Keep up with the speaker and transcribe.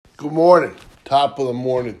Good morning. Top of the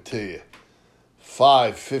morning to you.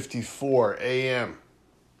 5:54 a.m.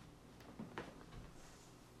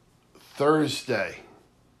 Thursday,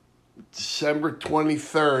 December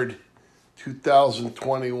 23rd,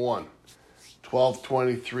 2021.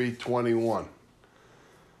 12/23/21.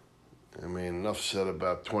 I mean, enough said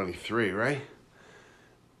about 23, right?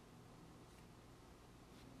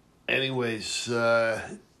 Anyways,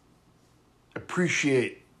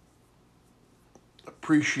 appreciate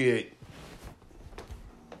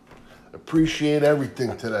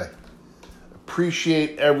everything today.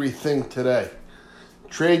 Appreciate everything today.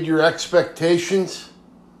 Trade your expectations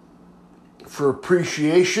for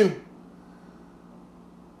appreciation,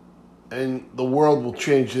 and the world will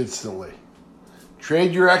change instantly.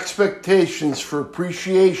 Trade your expectations for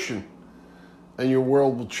appreciation, and your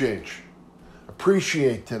world will change.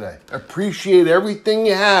 Appreciate today. Appreciate everything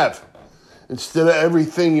you have instead of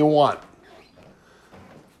everything you want.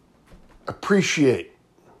 Appreciate.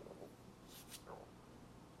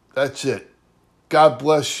 That's it. God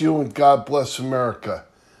bless you and God bless America.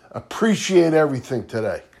 Appreciate everything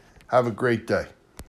today. Have a great day.